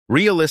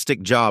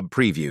Realistic job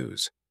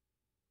previews.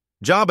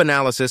 Job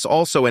analysis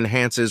also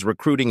enhances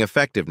recruiting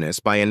effectiveness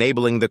by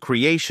enabling the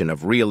creation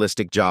of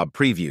realistic job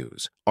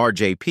previews,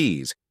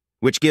 RJPs,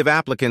 which give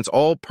applicants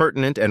all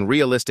pertinent and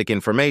realistic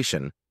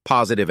information,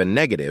 positive and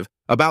negative,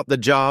 about the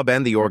job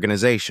and the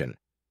organization.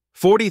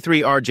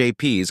 43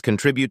 RJPs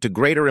contribute to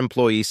greater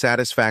employee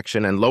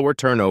satisfaction and lower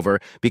turnover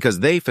because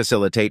they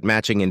facilitate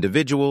matching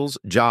individuals,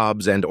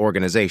 jobs, and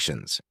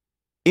organizations.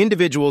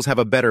 Individuals have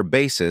a better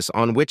basis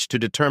on which to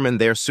determine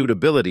their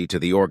suitability to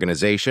the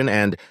organization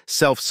and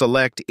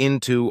self-select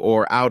into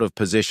or out of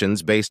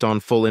positions based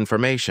on full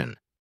information.